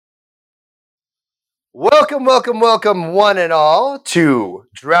Welcome, welcome, welcome, one and all, to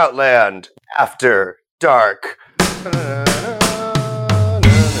Droughtland After Dark. The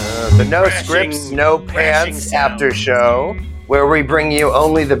no scripts, no pants after show, where we bring you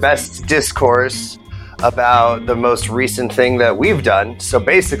only the best discourse about the most recent thing that we've done. So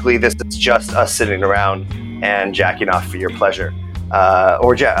basically, this is just us sitting around and jacking off for your pleasure.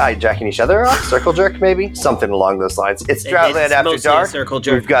 Or jacking each other off, circle jerk maybe, something along those lines. It's Droughtland After Dark. Circle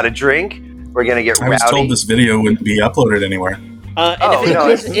jerk. We've got a drink. We're gonna get rowdy. I was told this video wouldn't be uploaded anywhere. If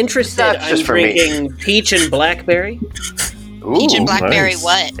anyone's interested, I'm drinking peach and blackberry. Ooh, peach and blackberry nice.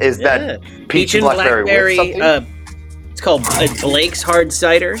 what? Is that peach and blackberry with something? It's called Blake's Hard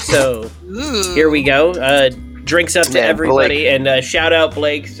Cider. So here we go. Drinks up to everybody, Blake. And shout out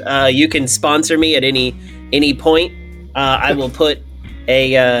Blake's. You can sponsor me at any point. I will put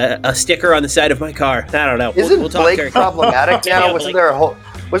a sticker on the side of my car. I don't know. Isn't we'll talk Blake problematic now? Yeah,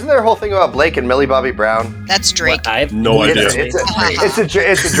 Wasn't there a whole thing about Blake and Millie Bobby Brown? That's Drake. I have No idea. It's a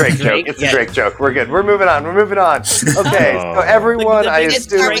Drake joke. It's a Drake joke. We're good. We're moving on. Okay, so everyone, I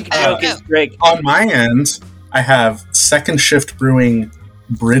assume Drake joke is Drake. On my end, I have Second Shift Brewing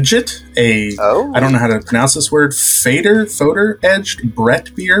Bridget, I don't know how to pronounce this word, Foder edged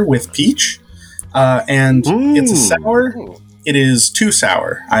Brett beer with peach. And it's a sour. It is too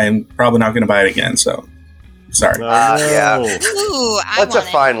sour. I'm probably not going to buy it again, so sorry. Yeah. Ooh, That's a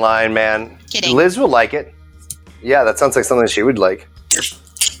fine line, man. Kidding. Liz will like it. Yeah, that sounds like something she would like.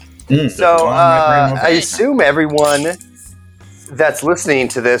 Mm. So I assume everyone that's listening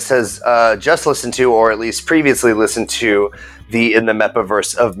to this has just listened to, or at least previously listened to, the In the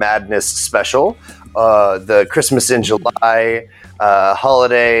Mepaverse of Madness special, the Christmas in July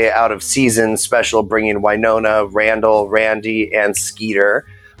holiday out of season special, bringing Winona, Randall, Randy, and Skeeter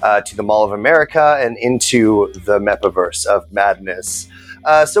to the Mall of America and into the Mepaverse of Madness.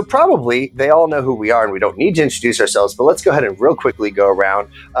 So probably they all know who we are and we don't need to introduce ourselves, but let's go ahead and real quickly go around.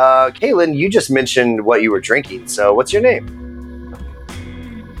 Kaylin, you just mentioned what you were drinking, so what's your name?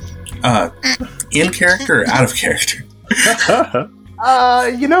 In character or out of character?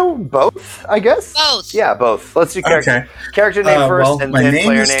 Both, I guess. Both. Yeah, both. Let's do character name first, and my then name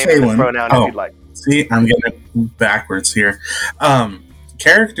player is name Kaylin. and pronoun if you'd like. See, I'm getting it backwards here.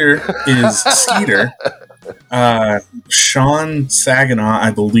 Character is Skeeter. Sean Saginaw,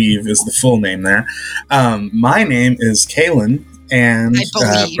 I believe, is the full name there. My name is Kaylin, and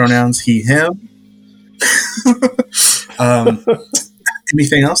pronouns he, him.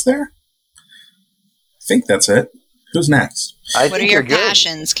 Anything else there? I think that's it. Who's next? What are your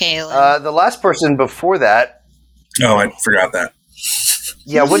passions, Kaylin? The last person before that. Oh, I forgot that.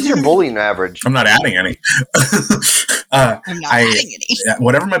 Yeah, what's your bowling average? I'm not adding any. I'm not adding any.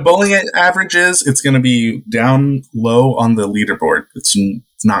 Whatever my bowling average is, it's going to be down low on the leaderboard. It's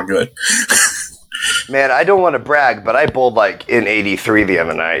not good. Man, I don't want to brag, but I bowled like in 83 the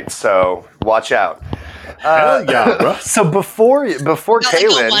other night, so watch out. Yeah, bro. So before Got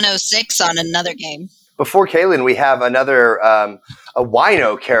Kaylin, like a 106 on another game. Before Kaylin, we have another a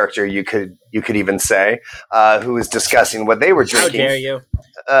wino character. You could even say who is discussing what they were drinking. How dare you?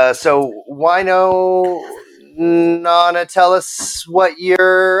 So wino, Nana, tell us what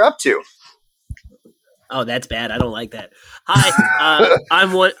you're up to. Oh, that's bad. I don't like that. Hi,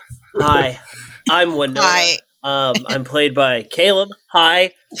 I'm Winona. Hi. I'm played by Caleb.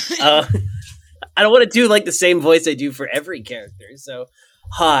 Hi. I don't want to do like the same voice I do for every character. So,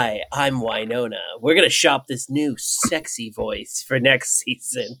 hi, I'm Winona. We're gonna shop this new sexy voice for next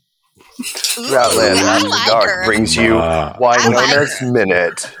season. Droughtland After Dark brings you Winona's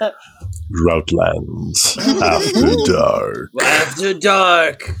Minute. Droughtlands After Dark. After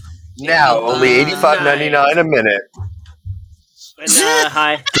dark. Now only $85.99 a minute. And,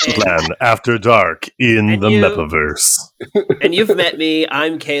 hi. Droughtland After Dark in And the you- Mepaverse. And you've met me.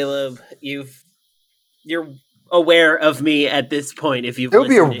 I'm Caleb. You're aware of me at this point. If you've It would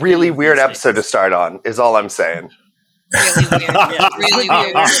be a listened to really any of weird these episode to things. start on, is all I'm saying. Really weird. Yeah. Really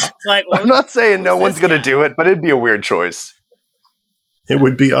weird. Like, I'm not saying no one's going to do it, but it'd be a weird choice. It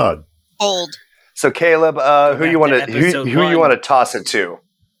would be odd. Bold. So Caleb, who you want to episode who you one. want to toss it to?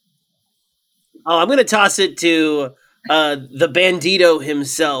 Oh, I'm going to toss it to the bandito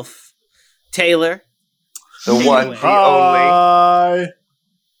himself, Taylor. The one, the only. Hi.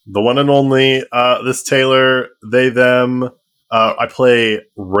 The one and only. This Taylor, they, them. I play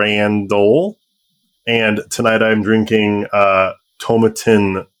Randall. And tonight I'm drinking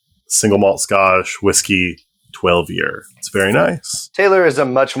Tomatin single malt Scotch whiskey 12-year. It's very nice. Taylor is a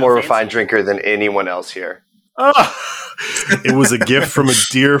much more fancy. refined drinker than anyone else here. It was a gift from a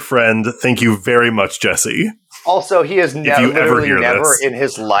dear friend. Thank you very much, Jesse. Also, he has you ever literally hear never this. in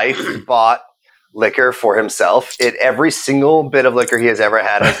his life bought liquor for himself. Every single bit of liquor he has ever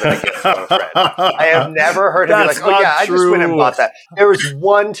had has been a gift from a friend. I have never heard him be like, "Oh yeah, I just went and bought that." There was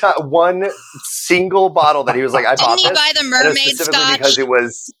one single bottle that he was like, "I bought this." Didn't he buy the mermaid scotch? Because it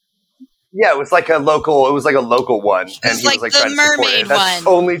was. Yeah, it was like a local. It was like a local one, and he was like trying to support it. That's the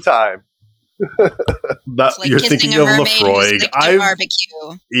only time. Like you're thinking of Lafroig.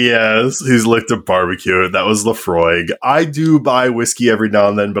 Barbecue. Yes, he's licked a barbecue. That was Lafroig. I do buy whiskey every now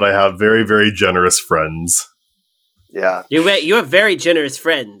and then, but I have very, very generous friends. Yeah, you have very generous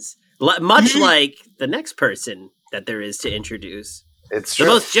friends, much like the next person that there is to introduce. It's true.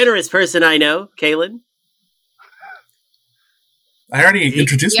 The most generous person I know, Kaylin. I already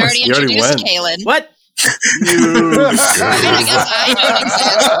introduced myself. You already introduced Kaylin. What? I guess I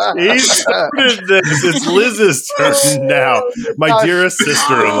don't exist. He started this. It's Liz's turn now. My dearest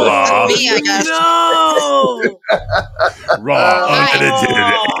sister-in-law. Me, I guess. No! Raw, unedited.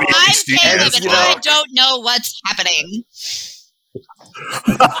 I'm Caleb, and I don't know what's happening.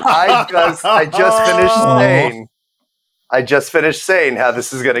 I just finished saying how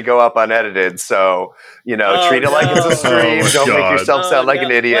this is going to go up unedited. So, treat it like it's a stream. Don't make yourself sound like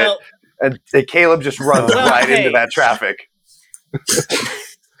an idiot. Well, and Caleb just runs into that traffic.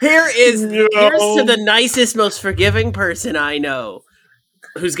 Here's to the nicest, most forgiving person I know,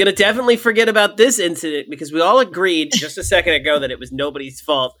 who's going to definitely forget about this incident because we all agreed just a second ago that it was nobody's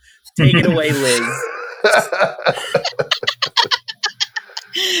fault. Take it away, Liz.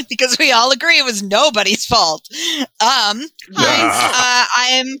 Because we all agree it was nobody's fault. I'm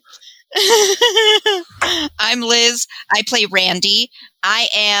Liz. I play Randy. I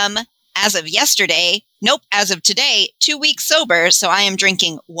am, as of today, 2 weeks sober, so I am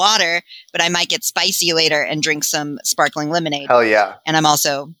drinking water, but I might get spicy later and drink some sparkling lemonade. Hell yeah. And I'm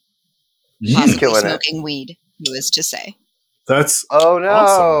also possibly smoking weed, who is to say. That's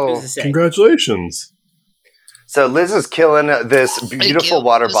awesome. Congratulations. So Liz is killing this beautiful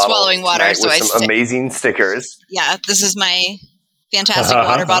water bottle swallowing water, with some amazing stickers. Yeah, this is my fantastic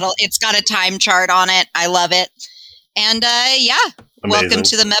water bottle. It's got a time chart on it. I love it. And Amazing. Welcome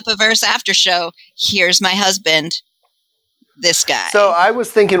to the Mepaverse after show. Here's my husband, this guy. So I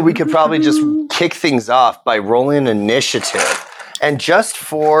was thinking we could probably just kick things off by rolling initiative. And just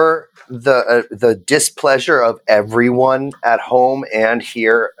for the displeasure of everyone at home and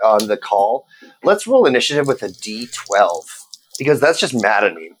here on the call, let's roll initiative with a D12 because that's just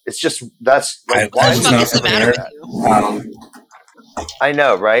maddening. It's just what's the matter with you? I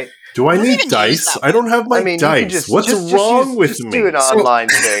know, right? Do I need dice? I don't have my dice. What's wrong with me? Do an online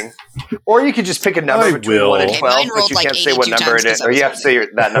thing, or you could just pick a number between 1 and 12, but you can't say what number it is, or you have to say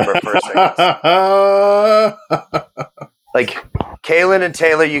that number first. Like Kaylin and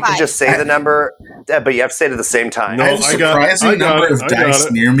Taylor, you can just say the number, but you have to say it at the same time. No, I have a surprising number of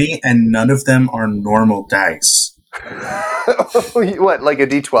dice near me, and none of them are normal dice. What, like a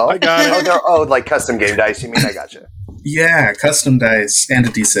D12? I got it. Like custom game dice, you mean? I gotcha. Yeah, custom dice and a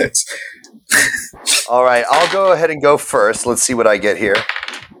D6. All right, I'll go ahead and go first. Let's see what I get here.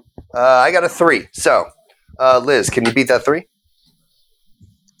 I got a 3. So, Liz, can you beat that 3?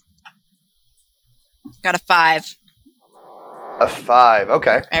 Got a 5. A 5,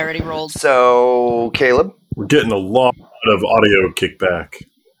 okay. I already rolled. So, Caleb? We're getting a lot of audio kickback.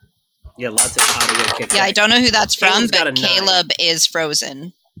 Yeah, lots of audio kickback. Yeah, I don't know who that's from, Caleb's but Caleb is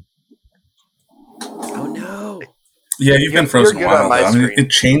frozen. Oh, no. Yeah, you've been frozen a while. It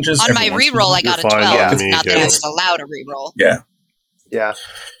changes. On my reroll, I got a 12. Yeah. It's not that I was allowed a reroll. Yeah. Yeah.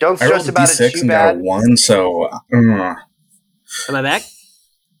 Don't stress about it too and bad. Got a 1, so... Am I back?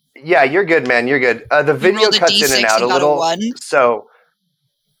 Yeah, you're good, man. You're good. The video cuts in and out a little. So...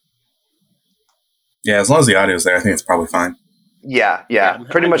 Yeah, as long as the audio's there, I think it's probably fine. Yeah.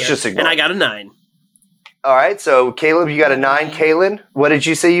 Pretty much just ignore. And I got a 9. All right, so Caleb, you got a 9. Kaylin, what did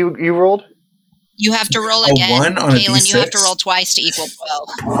you say you rolled? You have to roll again. A 1 on a Kaylin, D6? you have to roll twice to equal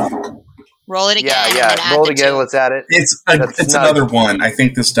 12. Roll it again. Yeah. Roll it again. Let's add it. It's another 1. I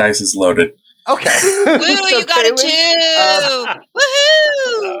think this dice is loaded. Okay. Woo, you got a 2!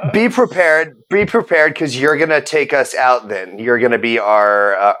 Woohoo! Be prepared, because you're going to take us out then. You're going to be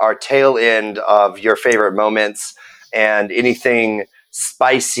our tail end of your favorite moments and anything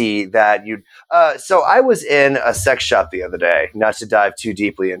spicy that you'd... So I was in a sex shop the other day, not to dive too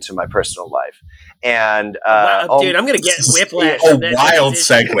deeply into my personal life. And dude, I'm going to get whiplash. A wild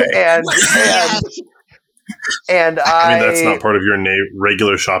segue. And I mean, that's not part of your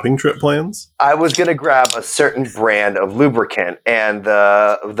regular shopping trip plans? I was going to grab a certain brand of lubricant, and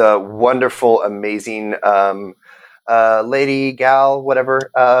the wonderful, amazing lady, gal,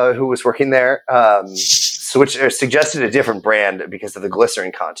 whatever, who was working there, switched or suggested a different brand because of the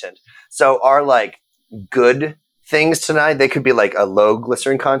glycerin content. So our like good things tonight, they could be like a low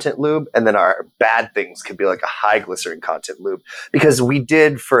glycerin content lube, and then our bad things could be like a high glycerin content lube, because we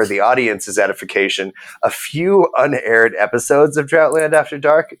did, for the audience's edification, a few unaired episodes of Droughtland After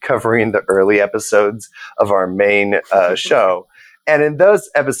Dark covering the early episodes of our main show. And in those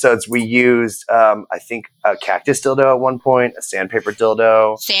episodes, we used, I think, a cactus dildo at one point, a sandpaper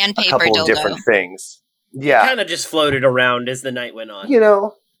dildo, a couple of different things. Yeah, kind of just floated around as the night went on. You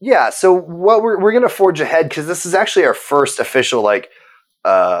know, yeah. So what we're going to forge ahead, because this is actually our first official like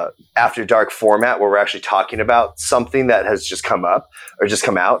After Dark format where we're actually talking about something that has just come up or just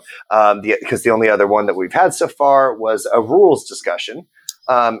come out. Because the only other one that we've had so far was a rules discussion.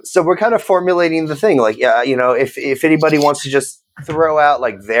 So we're kind of formulating the thing, like, you know, if anybody wants to just throw out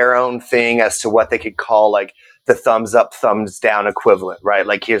like their own thing as to what they could call like the thumbs up, thumbs down equivalent, right?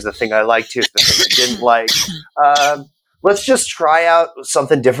 Like, here's the thing I liked, here's the thing I didn't like. Let's just try out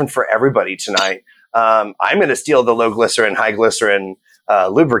something different for everybody tonight. I'm going to steal the low glycerin, high glycerin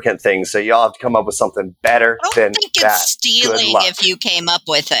lubricant thing, so y'all have to come up with something better than that. I don't think it's stealing if you came up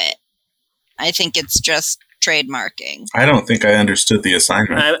with it. I think it's just trademarking. I don't think I understood the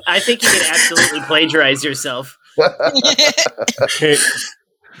assignment. I think you can absolutely plagiarize yourself.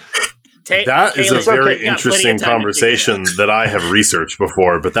 That is a very interesting conversation that I have researched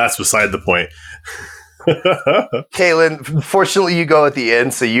before, but that's beside the point. Kaylin, fortunately, you go at the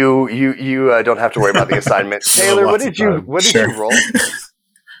end, so you don't have to worry about the assignment. Taylor, what did you roll?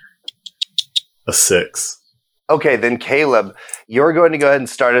 A 6. Okay, then Caleb, you're going to go ahead and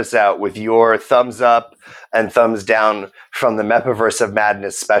start us out with your thumbs up and thumbs down from the Mepaverse of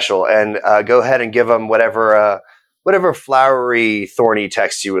Madness special, and go ahead and give them whatever flowery, thorny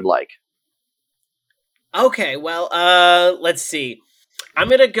text you would like. Okay, well, let's see. I'm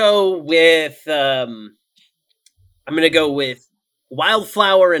gonna go with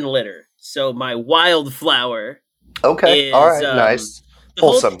wildflower and litter. So my wildflower. Okay, all right, nice.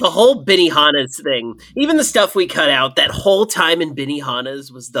 The whole Benihana's thing, even the stuff we cut out, that whole time in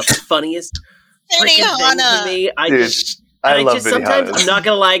Benihana's was the funniest freaking thing to me. I love Benihana's. Sometimes, I'm not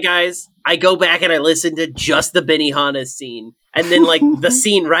gonna lie, guys, I go back and I listen to just the Benihana scene, and then like the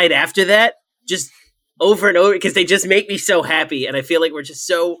scene right after that, just over and over, because they just make me so happy, and I feel like we're just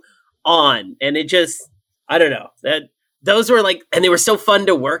so on, and it just, I don't know, that those were like, and they were so fun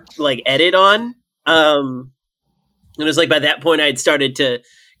to work, like edit on. And it was like by that point I had started to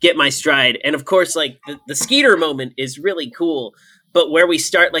get my stride, and of course, like the Skeeter moment is really cool, but where we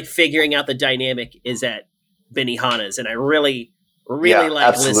start like figuring out the dynamic is at Benihana's, and I really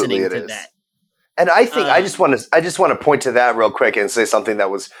like listening to that. And I think I just want to point to that real quick and say something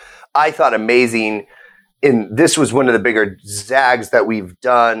that was, I thought, amazing. This was one of the bigger zags that we've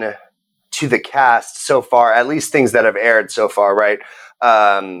done to the cast so far, at least things that have aired so far, right?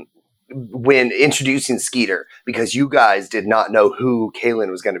 When introducing Skeeter, because you guys did not know who Kaylin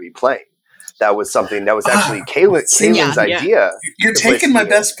was going to be playing. That was something that was actually Kaylin's idea. You're taking my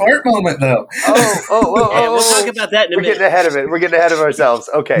best part moment, though. We'll talk about that in a minute. We're getting ahead of it. We're getting ahead of ourselves.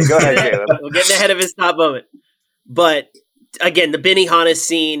 Okay, go ahead, Kaylin. We're getting ahead of his top moment. But again, the Benihana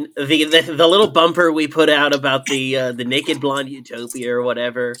scene, the little bumper we put out about the naked blonde utopia or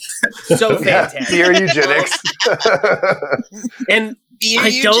whatever, so fantastic. Fear eugenics. And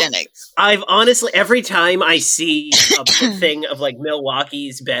I've honestly, every time I see a thing of like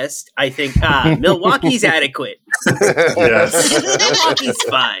Milwaukee's best, I think, Milwaukee's adequate. Yes. Milwaukee's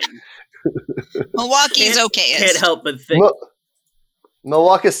fine. Milwaukee's okay. Can't help but think.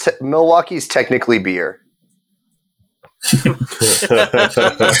 Milwaukee's technically beer.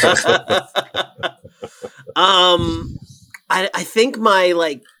 I think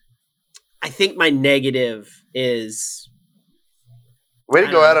my negative is. Way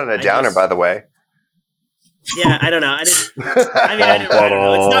to go out on a downer, by the way. Yeah, I don't know. I don't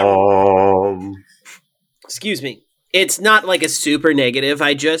know. It's not. Excuse me. It's not like a super negative.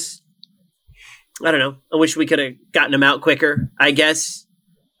 I don't know. I wish we could have gotten them out quicker, I guess.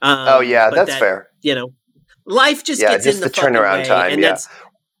 That's fair. You know, life just gets in the turnaround time. And that's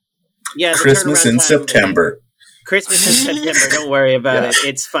Christmas in September. Christmas in September. Don't worry about it.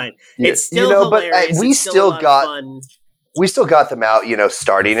 It's fine. It's still hilarious. But we still got them out,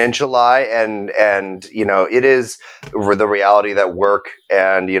 starting in July, and it is the reality that work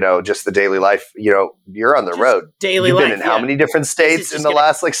and just the daily life. You're on the road. You've been in how many different states in the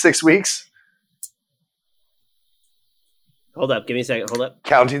last 6 weeks? Hold up, give me a second. Hold up.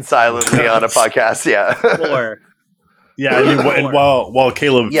 Counting silently on a podcast. Yeah. 4. Yeah, I mean, and while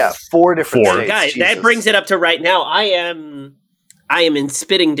Caleb, 4 different Four. states. Guys, Jesus. that brings it up to right now. I am in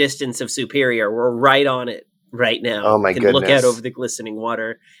spitting distance of Superior. We're right on it right now. Oh my You can look goodness. out over the glistening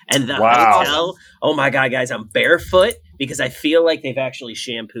water and the Wow. hotel. Oh my god, guys, I'm barefoot because I feel like they've actually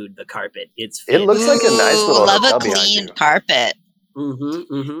shampooed the carpet. It's It looks like a nice little love hotel a behind clean you. carpet.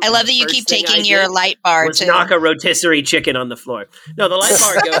 I love that you keep taking your light bar was to knock a rotisserie chicken on the floor. No, the light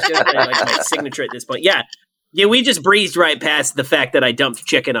bar goes to like my signature at this point. Yeah, we just breezed right past the fact that I dumped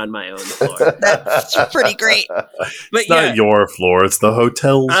chicken on my own floor. That's pretty great. But it's not your floor; it's the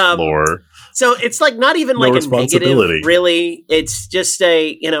hotel's floor. So it's like not even No like a responsibility. negative, really. It's just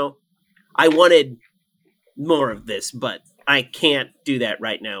I wanted more of this, but I can't do that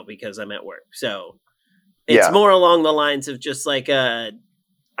right now because I'm at work. So it's more along the lines of just like, I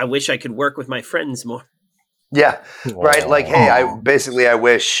wish I could work with my friends more. Yeah, right. Like, hey, I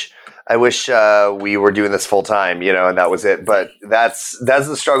wish we were doing this full time, and that was it. But that's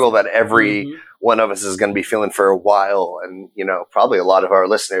the struggle that every one of us is going to be feeling for a while, and probably a lot of our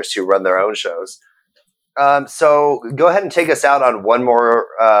listeners who run their own shows. So go ahead and take us out on one more.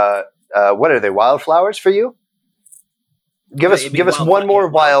 What are they? Wildflowers for you? Give us one more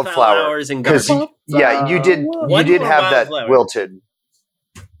wildflower because you did have that wilted.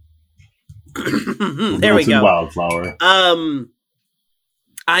 There we go. Wildflower.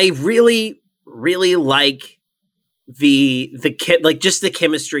 I really, really like just the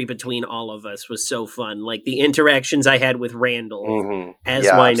chemistry between all of us was so fun. Like the interactions I had with Randall as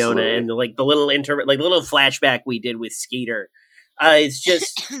Winona, absolutely. And like the little little flashback we did with Skeeter. It's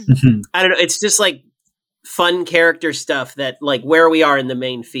just I don't know. It's just like fun character stuff that like where we are in the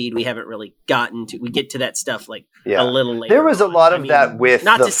main feed we haven't really gotten to. We get to that stuff like a little later. There was a lot of that with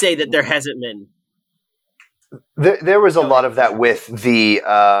to say that there hasn't been. There was a lot of that with the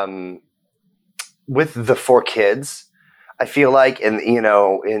 4 kids. I feel like, in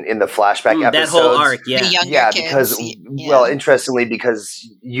the flashback episodes, that whole arc, because interestingly, because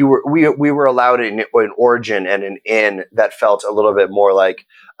we were allowed an origin and an in that felt a little bit more like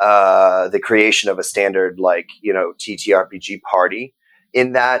the creation of a standard TTRPG party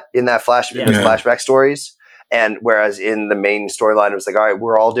in that flashback stories. And whereas in the main storyline, it was like, all right,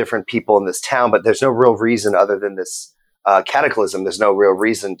 we're all different people in this town, but there's no real reason other than this cataclysm. There's no real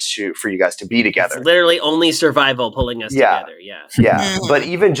reason for you guys to be together. It's literally only survival pulling us together. Yeah. But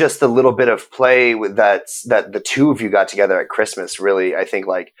even just the little bit of play with that the two of you got together at Christmas really, I think,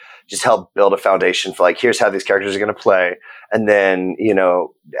 like just helped build a foundation for like, here's how these characters are going to play. And then,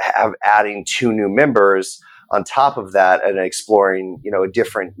 adding 2 new members on top of that and exploring, a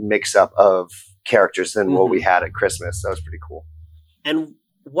different mix up of characters than what we had at Christmas. That was pretty cool. And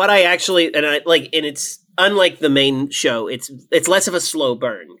what I actually, and it's unlike the main show, it's less of a slow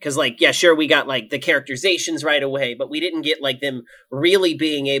burn. Cause sure, we got like the characterizations right away, but we didn't get like them really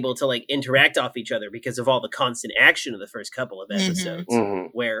being able to like interact off each other because of all the constant action of the first couple of episodes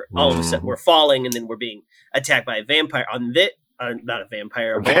where all of a sudden we're falling and then we're being attacked by a vampire on this. Not a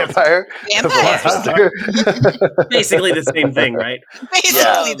vampire. A vampire. Basically the same thing, right?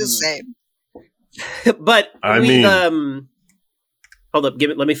 Basically the same. But hold up,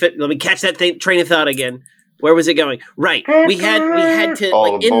 let me catch that train of thought again. Where was it going? Right. We had to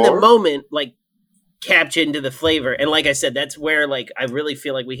like in the moment like capture into the flavor. And like I said, that's where like I really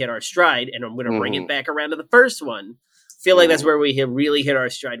feel like we hit our stride, and I'm gonna bring it back around to the first one. Feel like that's where we have really hit our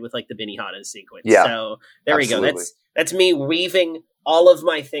stride with like the Benihana sequence. Yeah. So there we go. That's me weaving all of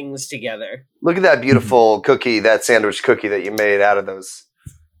my things together. Look at that beautiful cookie, that sandwich cookie that you made out of those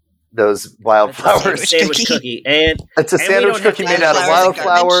wildflowers. Sandwich cookie. And it's a sandwich cookie made out of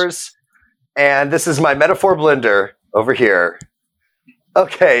wildflowers. And this is my metaphor blender over here.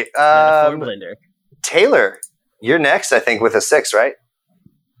 Okay. Metaphor blender. Taylor, you're next, I think, with a 6, right?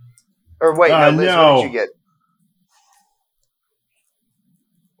 Or wait, no, Liz, no. What did you get?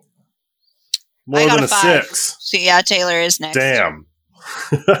 More than a 6. So yeah, Taylor is next. Damn.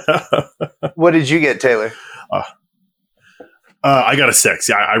 What did you get, Taylor? I got a 6.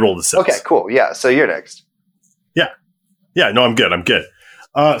 Yeah, I rolled a 6. Okay, cool. Yeah, so you're next. Yeah. No, I'm good.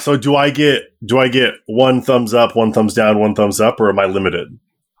 So do I get 1 thumbs up, 1 thumbs down, 1 thumbs up, or am I limited?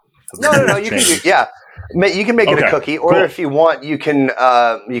 No. You can you can make it a cookie, or if you want, you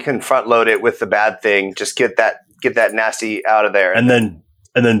can front load it with the bad thing. Just get that nasty out of there, and then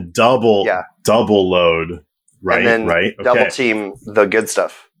double load. Right. And then right. Okay. Double team the good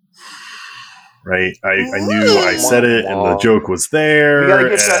stuff. Right. I knew I said it, and the joke was there. We gotta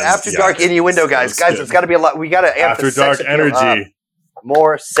get to After Dark innuendo, guys. Guys, it's got to be a lot. We got to amp After Dark energy.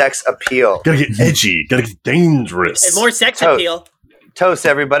 More sex appeal. Gotta get edgy. Gotta get dangerous. And more sex appeal. Toast,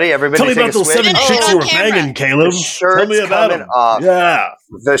 everybody. Everybody Tell me take about a those swig. 7 Oh, chicks on you were camera. banging, Caleb. The shirt's Tell me about coming them. off. Yeah.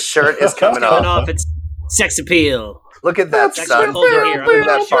 The shirt is coming Coming off. off. It's sex appeal. Look at that, It's actually son. colder here. Look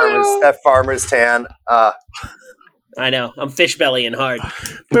at that farmer's tan. I know. I'm fish bellying hard.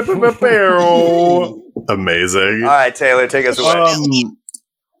 Amazing. All right, Taylor, take us away.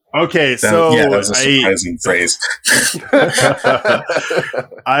 Okay, That was a surprising phrase.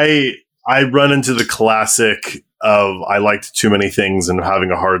 I run into the classic of I liked too many things and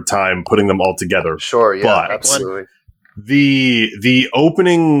having a hard time putting them all together. Sure, yeah, But absolutely. The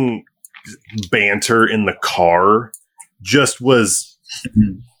opening banter in the car just was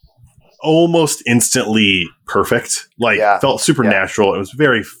almost instantly perfect. Felt supernatural. It was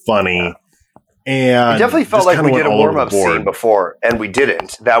very funny. Yeah. And it definitely felt like we did a warm-up scene scene before, and we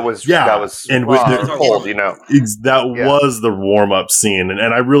didn't. That was and cold, you know. Was the warm-up scene, and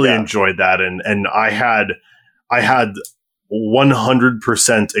I really enjoyed that. And I had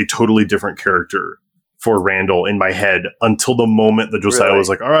 100% a totally different character for Randall in my head until the moment that Josiah was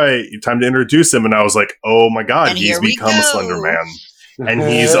like, "All right, time to introduce him," and I was like, "Oh my god, And he's become a Slender Man." And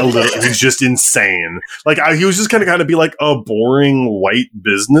he's just insane. He was just going to kind of be like a boring white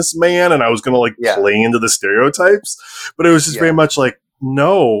businessman, and I was going to play into the stereotypes, but it was just very much like,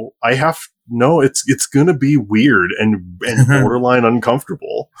 no, it's going to be weird and borderline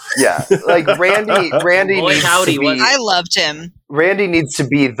uncomfortable. Yeah, like Randy Boy, needs howdy, to be. I loved him. Randy needs to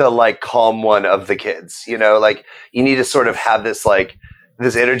be the calm one of the kids. You know, you need to sort of have this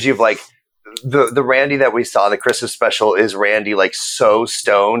this energy of the Randy that we saw in the Christmas special is Randy so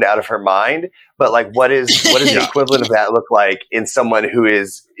stoned out of her mind, but what is the equivalent of that look like in someone who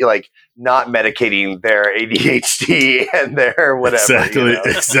is not medicating their ADHD and their whatever.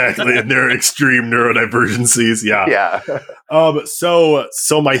 Exactly, and their extreme neurodivergencies. Yeah. So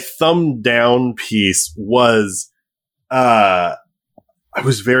my thumb down piece was I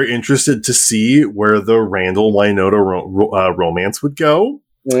was very interested to see where the Randall Winona romance would go.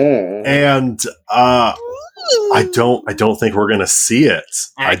 And I don't think we're gonna see it.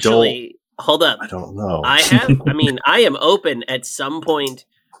 Actually, hold up. I don't know. I am open at some point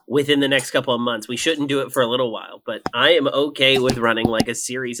within the next couple of months. We shouldn't do it for a little while, but I am okay with running a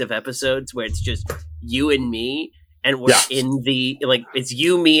series of episodes where it's just you and me, and we're in the it's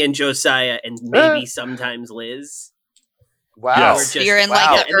you, me, and Josiah, and maybe sometimes Liz. Wow, just, you're in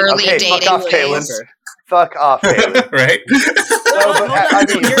the early dating phase. Fuck off, Caleb. Right?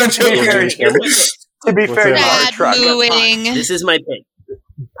 To be fair, truck. This is my pitch.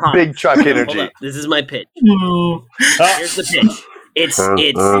 Big truck energy. This is my pitch. Here's the pitch. It's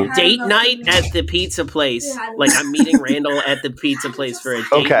date night at the pizza place. I'm meeting Randall at the pizza place for a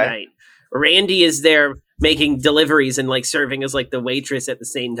date night. Randy is there making deliveries and serving as the waitress at the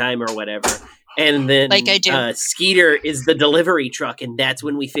same time or whatever. And then I do. Skeeter is the delivery truck, and that's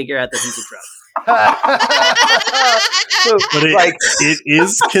when we figure out the pizza truck. But it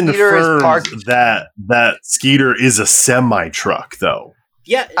is confirmed that Skeeter is a semi truck, though.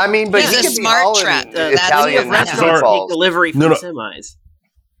 Yeah, but he's he a can smart be truck. Italian restaurants take delivery from semis.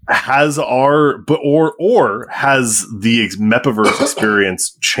 Has has the Mepaverse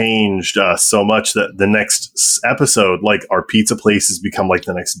experience changed so much that the next episode, our pizza place has become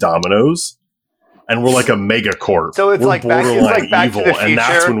the next Domino's? And we're a mega corp. So it's we're borderline evil, and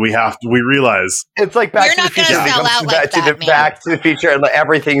that's when we realize it's Back You're to not the Future. gonna sell out like that, man. Back to the Future, and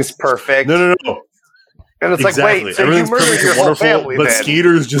everything's perfect. No. And it's wait, so you murdered your whole family, but then.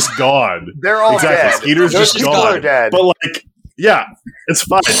 Skeeter's just gone. They're all dead. Skeeter's just gone. Dead. But it's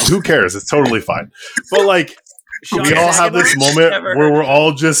fine. Who cares? It's totally fine. But we all have this moment where we're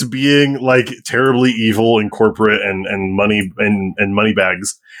all just being terribly evil and corporate and money and money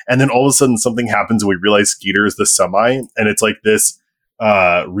bags. And then all of a sudden something happens and we realize Skeeter is the semi, and it's this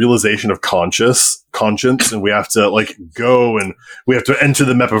realization of conscience, and we have to go and we have to enter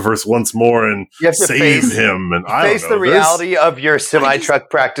the Mepaverse once more and save him. And I face don't know, the reality of your semi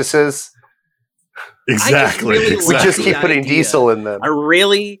truck practices. Exactly. We just keep putting diesel in them. I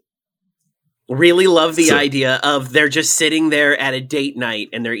really love the idea of they're just sitting there at a date night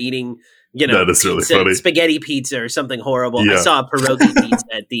and they're eating, that is really funny. Spaghetti pizza or something horrible. Yeah. I saw a pierogi pizza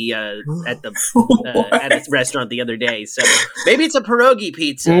at a restaurant the other day. So maybe it's a pierogi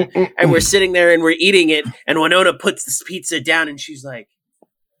pizza, and we're sitting there and we're eating it, and Winona puts this pizza down and she's like, I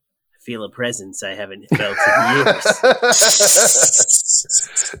feel a presence I haven't felt in years.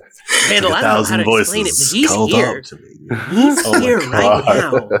 Randall, I don't know how to explain it, but he's here. He's here right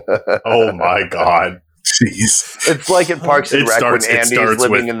now. Oh my god. Jeez. It's like in Parks and Rec when Andy is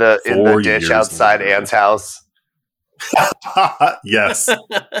living in the dish outside Anne's house. Yes.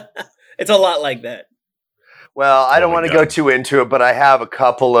 It's a lot like that. Well, I don't want to go too into it, but I have a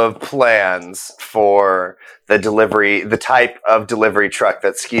couple of plans for the type of delivery truck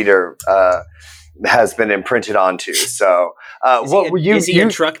that Skeeter has been imprinted onto. So, is he a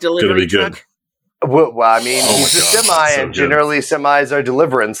truck delivery truck? Well, I mean, he's a semi, and generally semis are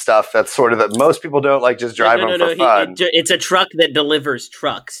delivering stuff. That's sort of that most people don't like just drive them for fun. It's a truck that delivers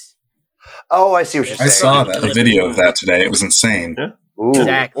trucks. Oh, I see what you're saying. I saw a video of that today. It was insane. Yeah. Ooh.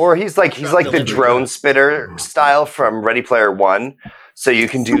 Exactly. Or he's like the drone spitter style from Ready Player One. So you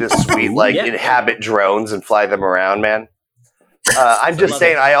can do this sweet inhabit drones and fly them around, man. I'm just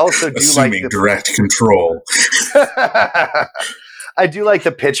saying. I also do assuming like direct control. I do like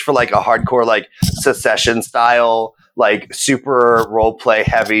the pitch for like a hardcore like Secession style like super role play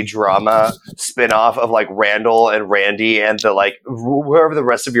heavy drama spin-off of like Randall and Randy and the like whoever the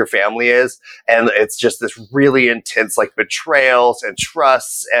rest of your family is, and it's just this really intense like betrayals and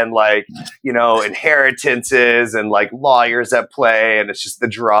trusts and like inheritances and like lawyers at play, and it's just the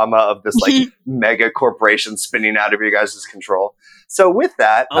drama of this like mega corporation spinning out of your guys' control. So with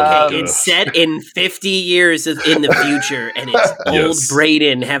that, it's set in 50 years in the future, and it's old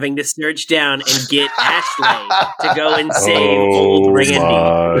Brayden having to search down and get Ashley to go and save old Randy.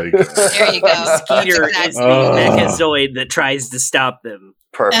 There you go. Skeeter is the mechazoid that tries to stop them.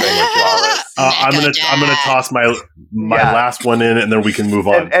 Perfect. I'm gonna toss my last one in, and then we can move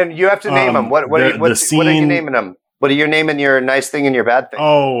on. And you have to name them. What are you naming them? What are you naming your nice thing and your bad thing?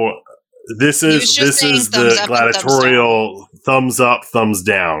 Oh. This is the gladiatorial thumbs up, thumbs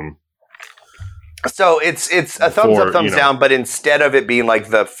down. So it's a thumbs up, thumbs down, but instead of it being like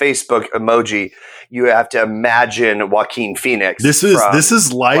the Facebook emoji, you have to imagine Joaquin Phoenix. This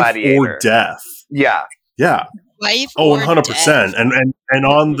is life Gladiator. or death. Yeah. Life 100%. And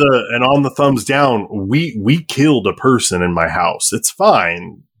on the thumbs down, we killed a person in my house. It's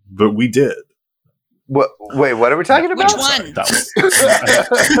fine, but we did. Wait, what are we talking about? Which one? The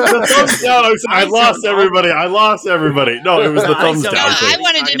thumbs down. I lost everybody. No, it was the thumbs down. I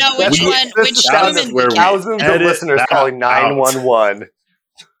wanted to know which one. Which human? Thousands of listeners calling 911.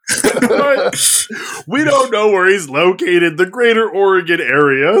 We don't know where he's located. The greater Oregon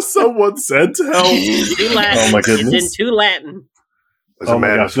area. Someone said to help. Oh my goodness! It's in Latin. Oh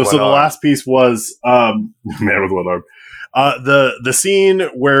my gosh! So the last piece was man with one arm. The scene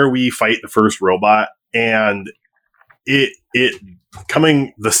where we fight the first robot, and it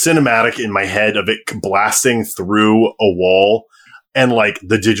coming the cinematic in my head of it blasting through a wall and like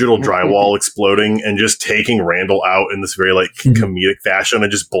the digital drywall exploding and just taking Randall out in this very like comedic fashion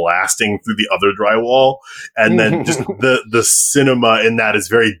and just blasting through the other drywall, and then just the cinema in that is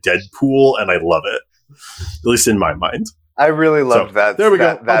very Deadpool, and I love it, at least in my mind. I really loved that. There we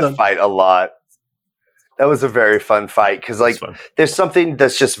go. That fight a lot. That was a very fun fight because, like, there's something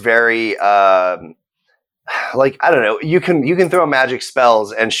that's just very, like, I don't know. You can throw magic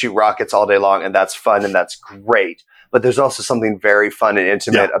spells and shoot rockets all day long, and that's fun and that's great. But there's also something very fun and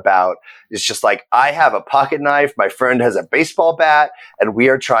intimate about. It's just like, I have a pocket knife, my friend has a baseball bat, and we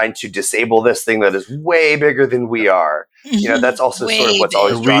are trying to disable this thing that is way bigger than we are. That's also sort of what's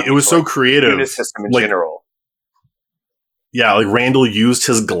always drawn. It was so creative. Unit system in general. Yeah, like Randall used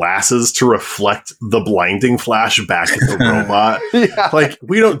his glasses to reflect the blinding flash back at the robot. Like,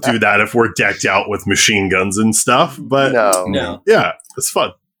 we don't do that if we're decked out with machine guns and stuff, but no. Yeah, it's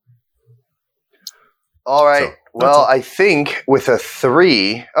fun. All right. So, I think with a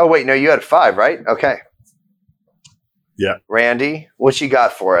 3. Oh, wait, no, you had 5, right? Okay. Yeah. Randy, what you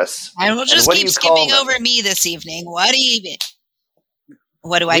got for us? I will just keep skipping over me this evening. What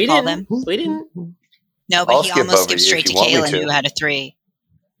do I call them? We didn't. No, but he almost skipped straight to Kaylin, who had a 3.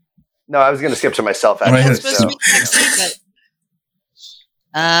 No, I was going to skip to myself, actually. It's supposed to be sexy, but...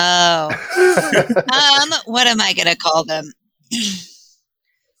 what am I going to call them?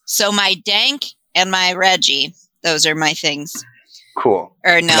 So my Dank and my Reggie. Those are my things. Cool.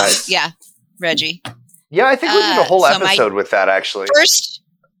 Or no, Reggie. Yeah, I think we did a whole episode with that, actually.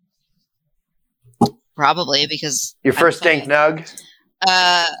 Probably, because... Your first Dank Nug?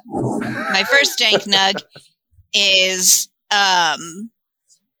 My first Dank Nug is I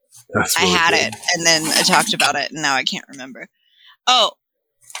had it and then I talked about it and now I can't remember.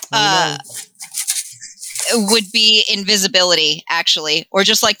 It would be invisibility, actually, or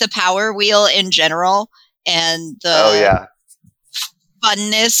just like the power wheel in general, and the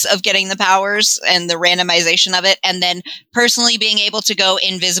funness of getting the powers and the randomization of it, and then personally being able to go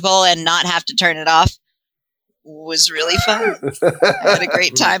invisible and not have to turn it off was really fun. I had a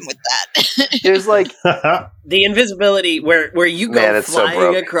great time with that. There's like the invisibility where you go Man, it's so flying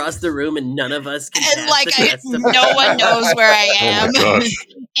broke. across the room and none of us can And pass like, the test of no one knows where I am. Oh my gosh.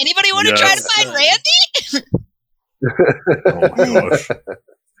 Anybody want to try to Yes. find Randy? Oh my gosh.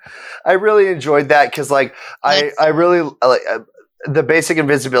 I really enjoyed that because, like, I really like the basic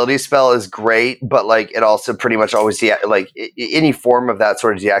invisibility spell is great, but like it also pretty much always any form of that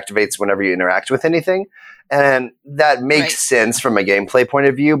sort of deactivates whenever you interact with anything, and that makes sense from a gameplay point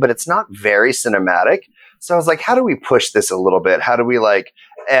of view. But it's not very cinematic. So I was like, how do we push this a little bit? How do we like?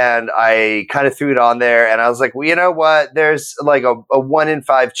 And I kind of threw it on there, and I was like, well, you know what? There's like a 1 in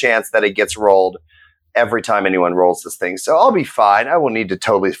 5 chance that it gets rolled every time anyone rolls this thing. So I'll be fine. I won't need to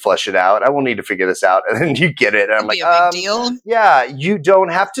totally flesh it out. I won't need to figure this out. And then you get it. And I'm like, a big deal. Yeah, you don't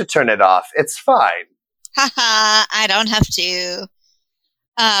have to turn it off. It's fine. Haha, I don't have to.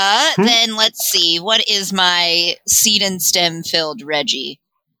 Then let's see. What is my seed and stem filled Reggie?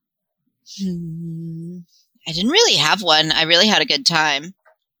 I didn't really have one. I really had a good time.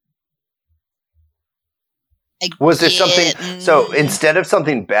 Was there something? So instead of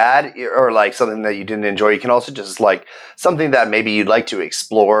something bad or like something that you didn't enjoy, you can also just like something that maybe you'd like to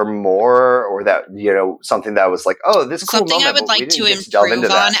explore more, or that something that was like, oh, this cool something moment, I would like to get delve into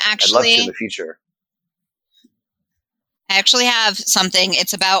improve on. that. Actually, I'd love to in the future. I actually have something.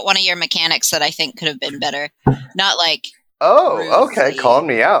 It's about one of your mechanics that I think could have been better. Not like Oh, okay, rudely, calling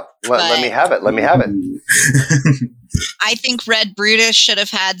me out. Let me have it. Let me have it. I think Red Brutus should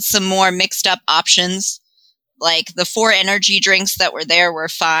have had some more mixed up options. Like, the 4 energy drinks that were there were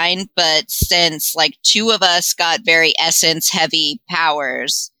fine, but since, like, 2 of us got very essence-heavy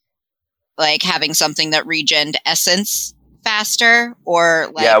powers, like, having something that regened essence faster,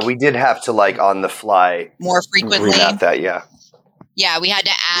 or, like... Yeah, we did have to, like, on the fly... more frequently. remap that, yeah. Yeah, we had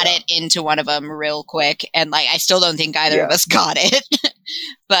to add it into one of them real quick, and, like, I still don't think either of us got it.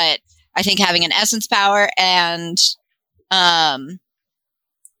 But I think having an essence power and...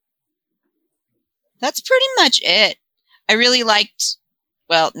 that's pretty much it. I really liked...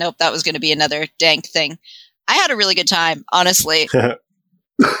 Well, nope, that was going to be another dank thing. I had a really good time, honestly.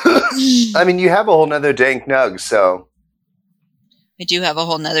 I mean, you have a whole nother dank nug, so... I do have a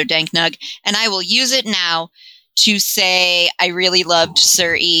whole nother dank nug, and I will use it now to say I really loved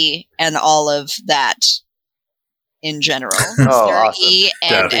Sir E and all of that in general. Sir awesome. E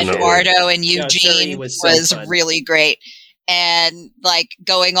and Definitely. Eduardo and Yeah, Sir E Eugene was was so fun. really great. And, like,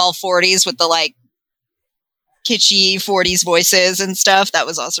 going all 40s with the, like, kitschy 40s voices and stuff. That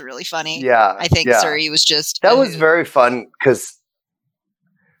was also really funny. Yeah, I think yeah. Sir E was just... That was very fun, because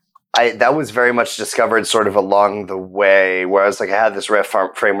that was very much discovered sort of along the way, where I was like, I had this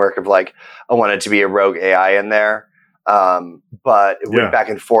framework of like, I wanted to be a rogue AI in there. But it went back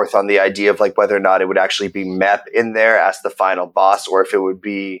and forth on the idea of like whether or not it would actually be Mep in there as the final boss, or if it would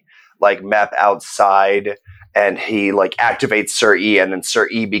be like Mep outside and he like activates Sir E, and then Sir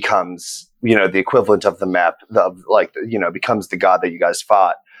E becomes, the equivalent of the Mep, becomes the god that you guys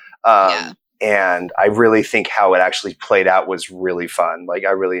fought. And I really think how it actually played out was really fun. Like, I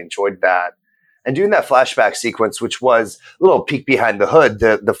really enjoyed that. And doing that flashback sequence, which was a little peek behind the hood,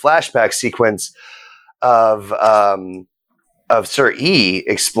 the flashback sequence of Sir E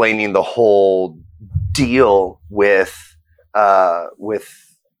explaining the whole deal with Mark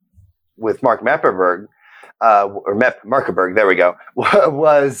Mepaverse, or Markerberg, there we go,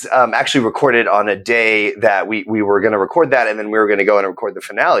 was actually recorded on a day that we were going to record that, and then we were going to go and record the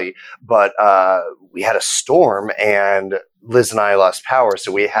finale. But we had a storm, and Liz and I lost power,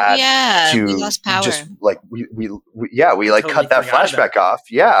 so we had to lost power. Just like we like Totally cut that forgot flashback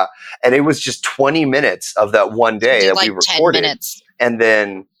off. Yeah, and it was just 20 minutes of that one day that like we recorded, 10 minutes. and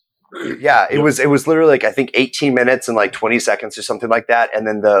then. Yeah, it was literally like, I think 18 minutes and like 20 seconds or something like that. And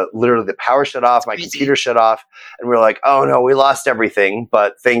then the power shut off, my computer shut off, and we were like, oh no, we lost everything.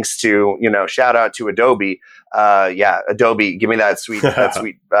 But thanks to, shout out to Adobe. Adobe, give me that sweet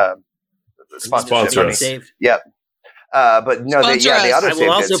sponsorship. Saved. Yep. But no, they auto I will saved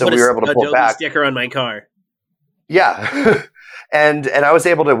also it, so put we were able to pull Adobe it back. sticker on my car. Yeah. and I was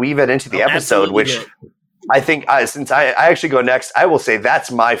able to weave it into the episode, which I think since I actually go next, I will say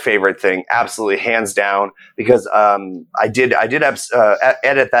that's my favorite thing, absolutely hands down, because I did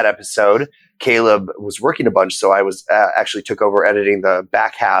edit that episode. Caleb was working a bunch, so I was actually took over editing the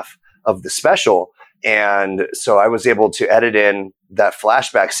back half of the special, and so I was able to edit in that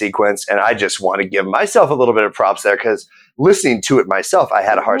flashback sequence. And I just want to give myself a little bit of props there, because listening to it myself, I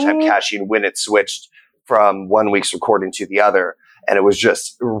had a hard time catching when it switched from one week's recording to the other. And it was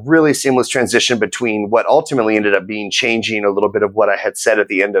just a really seamless transition between what ultimately ended up being changing a little bit of what I had said at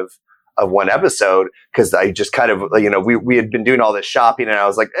the end of one episode, because I just kind of, we had been doing all this shopping, and I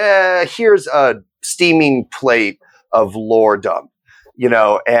was like, here's a steaming plate of lore dump,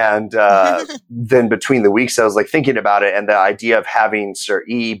 and then between the weeks I was like thinking about it, and the idea of having Sir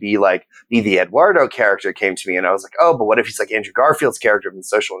E be the Eduardo character came to me, and I was like, oh, but what if he's like Andrew Garfield's character from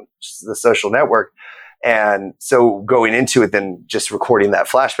the Social Network? And so going into it, then just recording that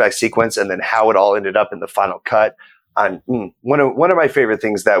flashback sequence, and then how it all ended up in the final cut. One of my favorite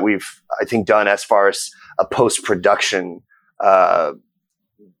things that we've, I think, done as far as a post-production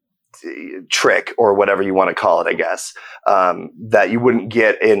trick, or whatever you want to call it, I guess, that you wouldn't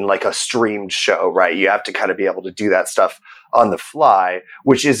get in like a streamed show, right? You have to kind of be able to do that stuff on the fly,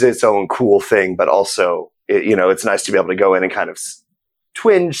 which is its own cool thing, but also, it's nice to be able to go in and kind of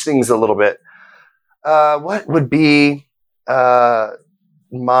twinge things a little bit. What would be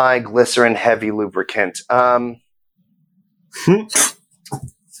my glycerin heavy lubricant? That's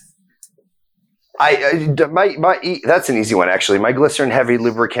an easy one, actually. My glycerin heavy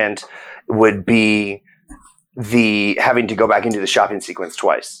lubricant would be the having to go back into the shopping sequence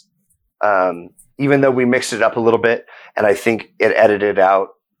twice. Even though we mixed it up a little bit, and I think it edited out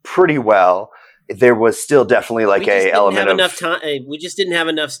pretty well, there was still definitely like a element of enough time. We just didn't have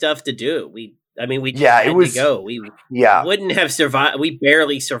enough stuff to do. We just had to go. We wouldn't have survived. We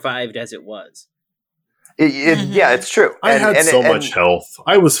barely survived as it was. Yeah, it's true. I had so much health.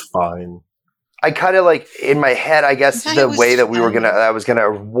 I was fine. I kind of in my head, I guess the way that I was gonna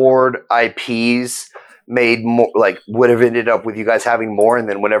reward IPs made more, would have ended up with you guys having more, and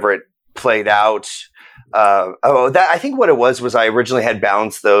then whenever it played out, I think what it was I originally had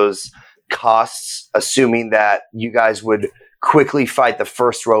balanced those costs, assuming that you guys would quickly fight the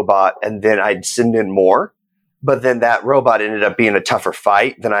first robot, and then I'd send in more. But then that robot ended up being a tougher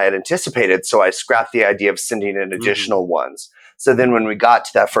fight than I had anticipated, so I scrapped the idea of sending in additional ones. So then when we got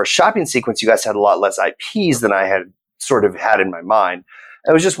to that first shopping sequence, you guys had a lot less IPs than I had sort of had in my mind.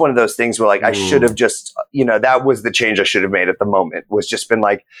 It was just one of those things where I should have just, that was the change I should have made at the moment, was just been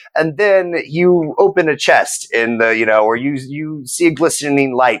and then you open a chest in the, or you see a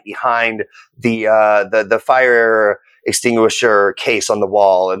glistening light behind the fire extinguisher case on the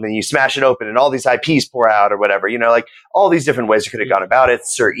wall, and then you smash it open and all these IPs pour out or whatever, all these different ways you could have gone about it.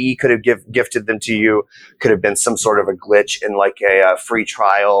 Sir E could have gifted them to you, could have been some sort of a glitch in a free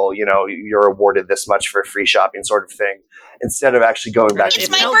trial, you're awarded this much for free shopping sort of thing, instead of actually going back. It's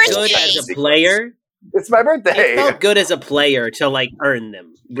my birthday. As a player. It's my birthday. It felt good as a player to earn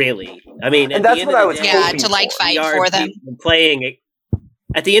them, really. I mean, and that's what I was hoping to fight for them. Playing it.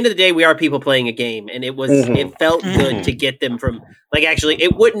 At the end of the day, we are people playing a game, and it was it felt good to get them from actually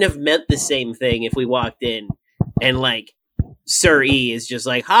it wouldn't have meant the same thing if we walked in and Sir E is just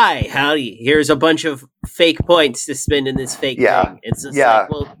hi, howdy, here's a bunch of fake points to spend in this fake thing. It's just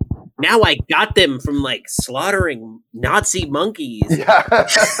well, now I got them from slaughtering Nazi monkeys,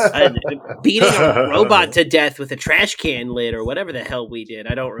 beating a robot to death with a trash can lid or whatever the hell we did.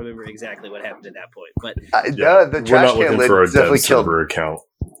 I don't remember exactly what happened at that point, but the trash can lid definitely killed her account.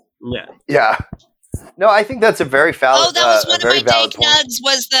 Yeah. No, I think that's a very valid. Oh, that was one of my dank nugs.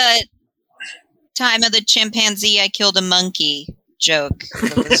 Was the time of the chimpanzee I killed a monkey joke.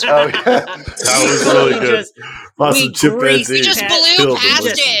 That was really good. We just blew past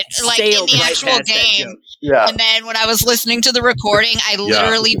it in the actual game. Yeah. And then when I was listening to the recording, I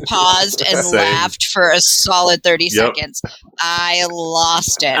literally paused and laughed for a solid 30 seconds. I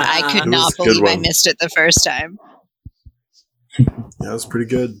lost it. I could not believe I missed it the first time. Yeah, that was pretty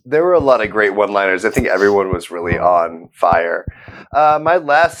good. There were a lot of great one-liners. I think everyone was really on fire.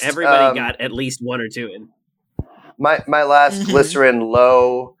 Everybody got at least one or two in. My last glycerin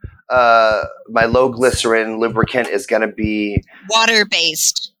low glycerin lubricant is going to be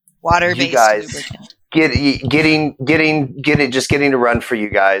water-based you guys lubricant. Getting to run for you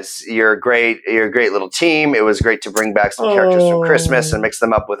guys. You're a great little team. It was great to bring back some characters from Christmas and mix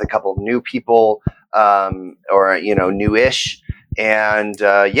them up with a couple of new people, or newish. And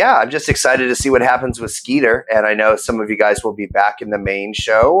I'm just excited to see what happens with Skeeter. And I know some of you guys will be back in the main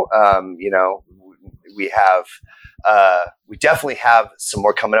show. We definitely have some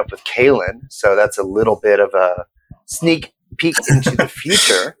more coming up with Kaylin, so that's a little bit of a sneak peek into the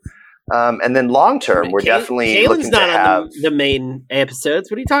future. And then long term, we're definitely Kaylin's looking not to have on the main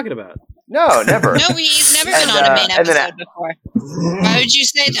episodes. What are you talking about? No, never. No, he's never been on a main episode before. Why would you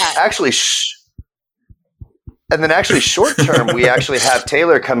say that? Actually, short term, we actually have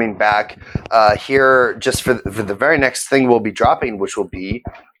Taylor coming back here just for the very next thing we'll be dropping, which will be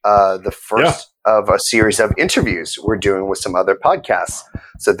the first of a series of interviews we're doing with some other podcasts.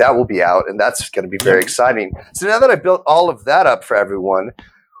 So that will be out, and that's going to be very exciting. So now that I built all of that up for everyone,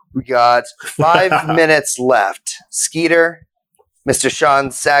 We got 5 minutes left. Skeeter, Mr. Sean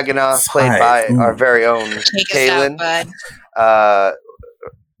Saginaw, played by our very own Kaylin.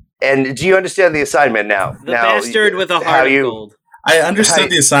 And do you understand the assignment now? The bastard with a heart of gold. I understood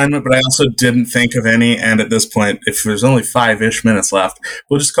the assignment, but I also didn't think of any. And at this point, if there's only 5-ish minutes left,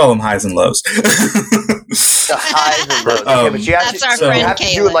 we'll just call them highs and lows. The highs and lows. Okay, but you have to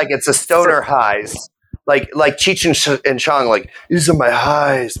do it like it's a stoner highs. Like Cheech and Chong, like, these are my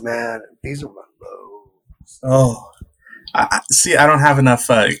highs, man. These are my lows. Oh. See, I don't have enough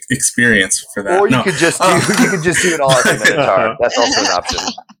experience for that. Or you could just do it all as a Minotaur. That's also an option.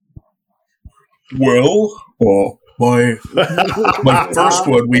 Well, my first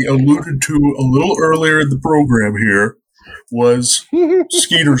one we alluded to a little earlier in the program here was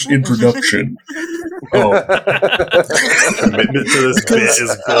Skeeter's introduction. Commitment to this bit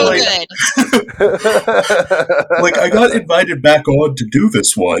is good. Like, I got invited back on to do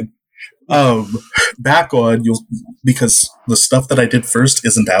this one. Back on, because the stuff that I did first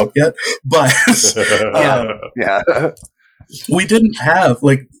isn't out yet, but we didn't have,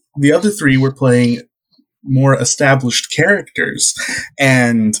 like, the other three were playing more established characters,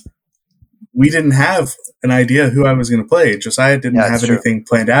 and we didn't have an idea who I was going to play. Josiah didn't have anything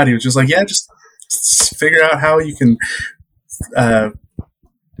planned out. He was just like, just figure out how you can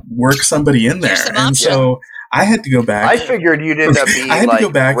work somebody in there. And so I had to go back. I figured you'd end up being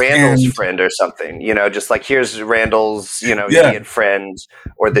like Randall's friend or something, just like, here's Randall's, idiot friend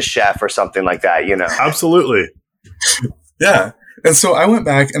or the chef or something like that, Absolutely. Yeah. And so I went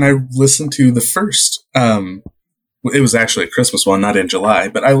back and I listened to the first, it was actually a Christmas one, not in July,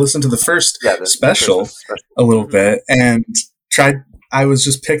 but I listened to the first special a little bit and I was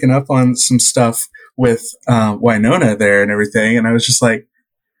just picking up on some stuff with Winona there and everything. And I was just like,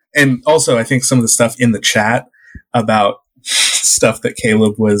 and also I think some of the stuff in the chat about stuff that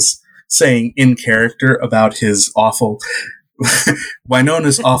Caleb was saying in character about his awful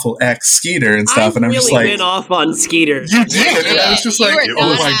Winona's awful ex Skeeter and stuff, and I'm just like, went off on Skeeter. You did, and I was just like,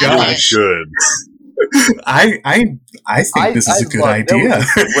 oh my gosh, good. I think this is a good idea.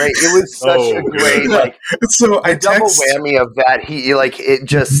 It was such a great So I double whammy of that. He it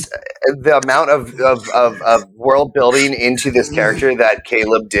just the amount of world building into this character that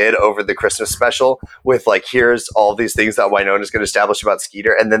Caleb did over the Christmas special with here's all these things that Winona is going to establish about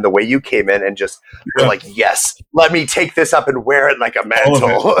Skeeter, and then the way you came in and just were like, yes, let me take this up and wear it like a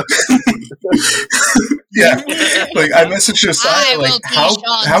mantle. Yeah, I messaged Josiah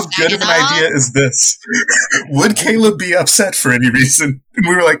how good of an idea is this? Would Caleb be upset for any reason? And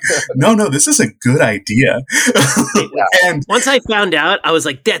we were like, no, this is a good idea. And once I found out, I was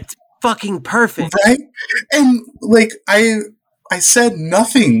like, that's fucking perfect, right? And I said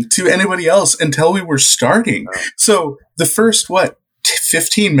nothing to anybody else until we were starting. So the first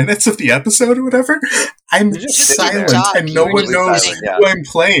 15 minutes of the episode or whatever, I'm silent and no one knows who I'm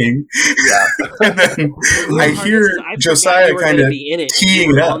playing. Yeah. And then I hear Josiah kind of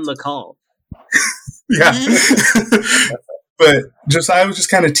teeing it up on the call. Yeah. But Josiah was just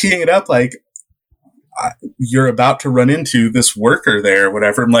kind of teeing it up like, you're about to run into this worker there or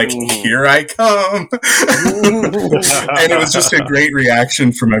whatever. I'm like, here I come. And it was just a great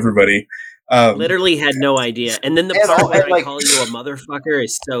reaction from everybody. Literally had no idea. And then the part where I call you a motherfucker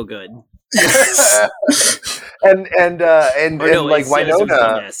is so good. Yes. and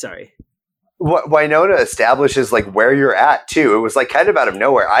Winona. Sorry. Winona establishes where you're at too. It was kind of out of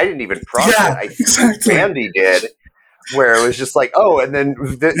nowhere. I didn't even process it. I think Sandy did, where it was just and then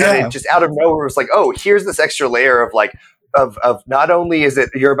and it just out of nowhere was here's this extra layer of not only is it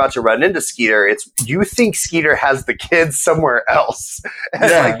you're about to run into Skeeter, it's you think Skeeter has the kids somewhere else, and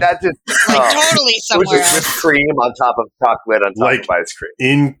that just totally somewhere else. With cream on top of chocolate on top of ice cream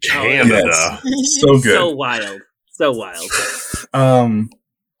in Canada. Yes. So good, so wild.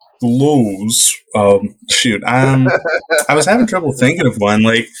 Lows. Shoot. I was having trouble thinking of one.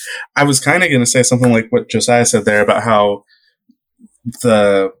 I was kind of going to say something like what Josiah said there about how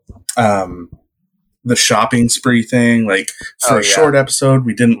the shopping spree thing, for a short episode,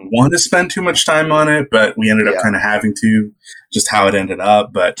 we didn't want to spend too much time on it, but we ended up kind of having to, just how it ended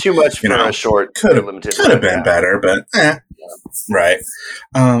up. But too much for a short, could have been better, but right.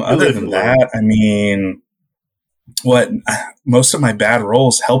 Other than that, I mean, most of my bad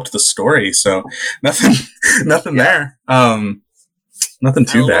rolls helped the story, so nothing there. Nothing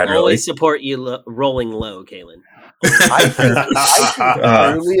too bad, really. I always support you rolling low, Kaylin. I think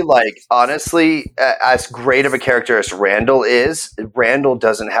really, honestly, as great of a character as Randall is, Randall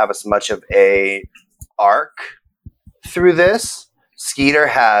doesn't have as much of a arc through this. Skeeter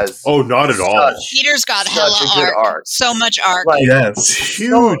has not at all. Peter's got hella such a good arc. So much arc. Like, Yes.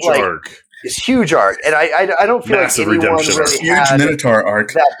 Huge arc. It's huge arc, and I don't feel Massive like anyone redemption really Huge had Minotaur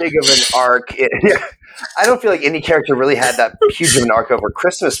arc. that big of an arc. I don't feel like any character really had that huge of an arc over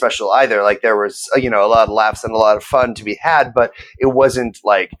Christmas special either. Like there was, a lot of laughs and a lot of fun to be had, but it wasn't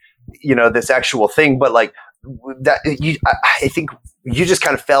like, this actual thing. But like that, I think you just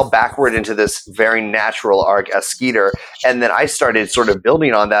kind of fell backward into this very natural arc as Skeeter, and then I started sort of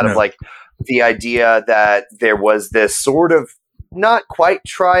building on that of like the idea that there was this sort of not quite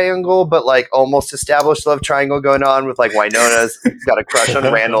triangle, but like almost established love triangle going on with like Wynona's got a crush on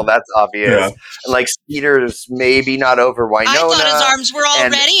Randall. That's obvious. Yeah. And like Skeeter's maybe not over Wynonna. I thought his arms were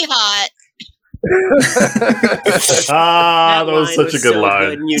already hot. That was such a good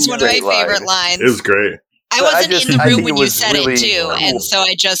line. It's one of my favorite lines. It was great. I wasn't in the room when you said it too, and so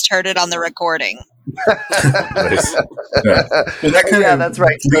I just heard it on the recording. Nice. Well, that kind of that's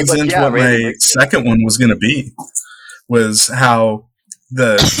right. leads into what my second one was going to be. Was how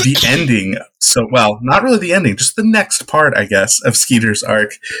the ending, not really the ending, just the next part, I guess, of Skeeter's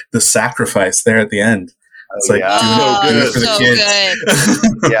arc, the sacrifice there at the end. It's doing it for the kids.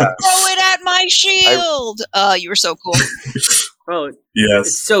 Good. Yeah. Throw it at my shield! You were so cool. Oh, yes.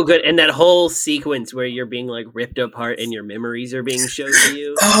 It's so good. And that whole sequence where you're being like ripped apart and your memories are being shown to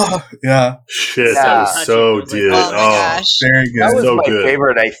you. Oh, yeah. Shit, that was so good. Oh my gosh. Very good. That was so my good.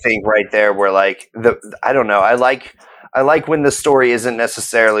 favorite, I think, right there, where like I don't know, I like when the story isn't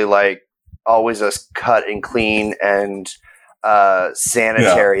necessarily like always a cut and clean and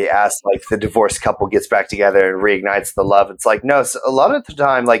sanitary as like the divorced couple gets back together and reignites the love. It's like, no, a lot of the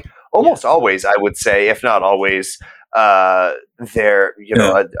time, like almost always, I would say, if not always, a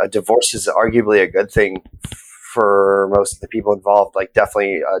divorce is arguably a good thing for most of the people involved. Like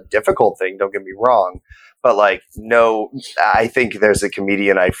definitely a difficult thing, don't get me wrong. But like, no, I think there's a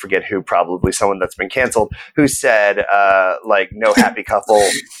comedian, I forget who, probably someone that's been canceled, who said, like, no happy couple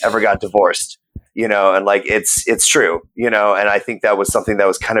ever got divorced, and like, it's true, and I think that was something that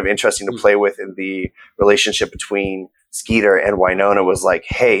was kind of interesting to play with in the relationship between Skeeter and Wynonna was like,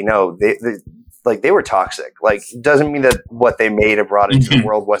 hey, no, they were toxic. Like, doesn't mean that what they made and brought into the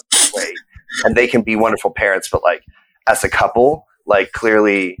world wasn't the way, and they can be wonderful parents, but like, as a couple, like,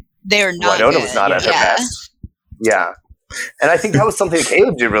 clearly, they're not. Wynonna was not at her best. Yeah. And I think that was something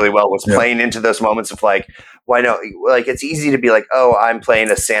Caleb did really well, was playing into those moments of like, Wynonna, like it's easy to be like, oh, I'm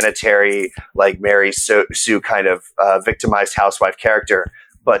playing a sanitary, like Mary Sue kind of victimized housewife character,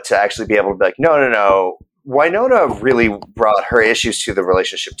 but to actually be able to be like, no. Wynonna really brought her issues to the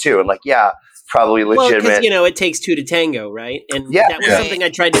relationship too. And like, probably legitimate. Well, because, it takes two to tango, right? And that was something I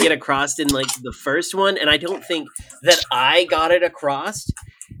tried to get across in like the first one. And I don't think that I got it across.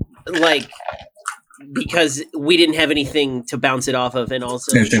 Like, because we didn't have anything to bounce it off of, and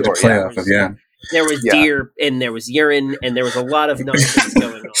also to play off of, there was deer and there was urine and there was a lot of nonsense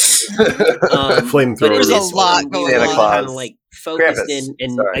going on. Flamethrowers. There was a lot going on. Kind of like focused in,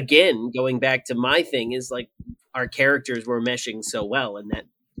 and again, going back to my thing is like our characters were meshing so well, and that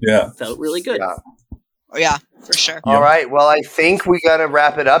felt really good. Yeah. Oh, yeah, for sure. All right. Well, I think we got to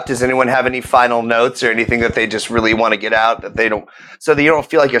wrap it up. Does anyone have any final notes or anything that they just really want to get out that they don't, so that you don't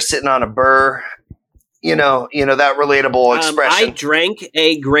feel like you're sitting on a burr? That relatable expression. I drank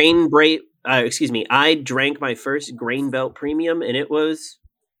I drank my first Grain Belt Premium, and it was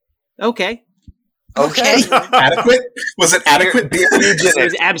okay. Okay. Adequate? Was it adequate beer? It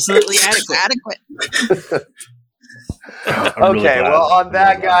was absolutely adequate. Okay, well, on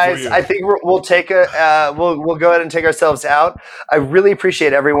that, guys, I think we'll take we'll go ahead and take ourselves out. I really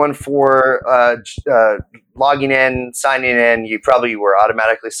appreciate everyone for logging in, signing in. You probably were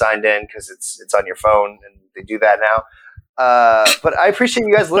automatically signed in because it's on your phone, and they do that now. But I appreciate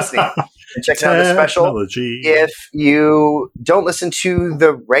you guys listening and checking out the special. If you don't listen to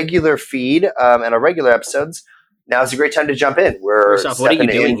the regular feed and our regular episodes, now's a great time to jump in. We're stepping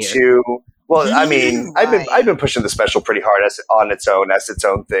into. Well, I mean, I've been pushing the special pretty hard as its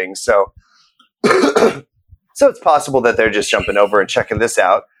own thing. So, so it's possible that they're just jumping over and checking this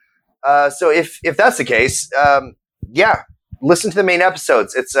out. So if that's the case, listen to the main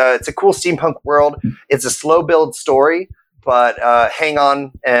episodes. It's a cool steampunk world. It's a slow build story, but hang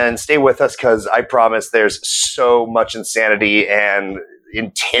on and stay with us because I promise there's so much insanity and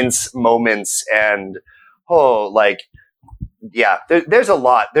intense moments and there's a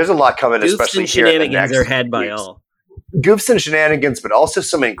lot coming, Goofs especially and here in the shenanigans next are had by weeks. all. Goofs and shenanigans, but also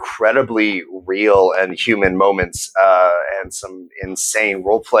some incredibly real and human moments, and some insane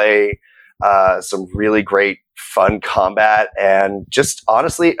role play, some really great fun combat, and just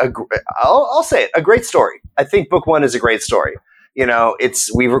honestly, I'll say it, a great story. I think book one is a great story.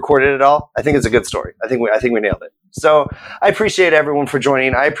 we've recorded it all. I think it's a good story. I think we nailed it. So I appreciate everyone for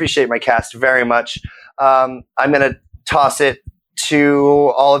joining. I appreciate my cast very much. I'm going to toss it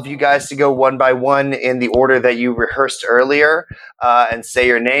to all of you guys to go one by one in the order that you rehearsed earlier, and say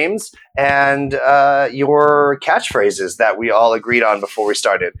your names and your catchphrases that we all agreed on before we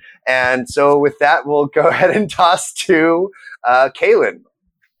started. And so with that, we'll go ahead and toss to Kaylin.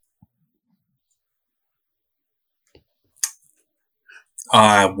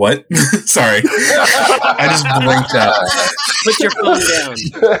 What? Sorry. I just blinked out. Put your phone down.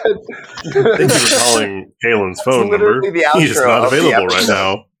 Thank you for calling Kaylin's phone number. He's just not available right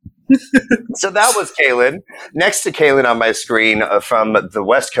now. So that was Kaylin. Next to Kaylin on my screen from the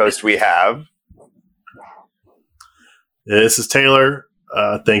West Coast, we have... This is Taylor.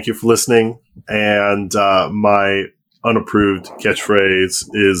 Thank you for listening. And my unapproved catchphrase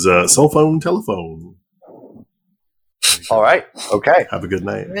is cell phone, telephone. All right. Okay. Have a good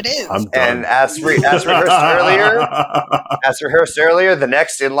night. There it is. I'm done. And as rehearsed earlier, the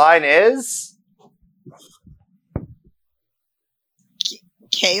next in line is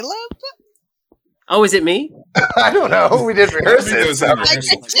Caleb? Oh, is it me? I don't know. We didn't rehearse it. So. I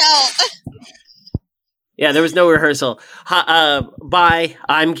can tell. Yeah, there was no rehearsal. Bye.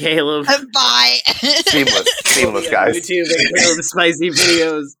 I'm Caleb. Bye. Seamless, guys. YouTube and Caleb's spicy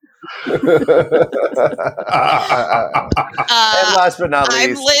videos. And last but not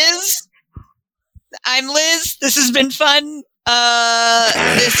least, I'm Liz. This has been fun.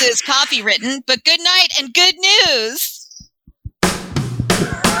 This is copywritten, but good night and good news.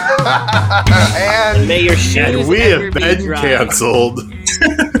 and may your shoes we ever have be been dry. canceled.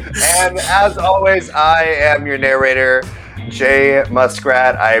 And as always, I am your narrator, Jay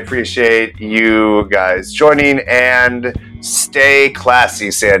Muskrat. I appreciate you guys joining, and stay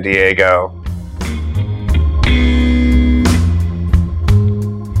classy, San Diego.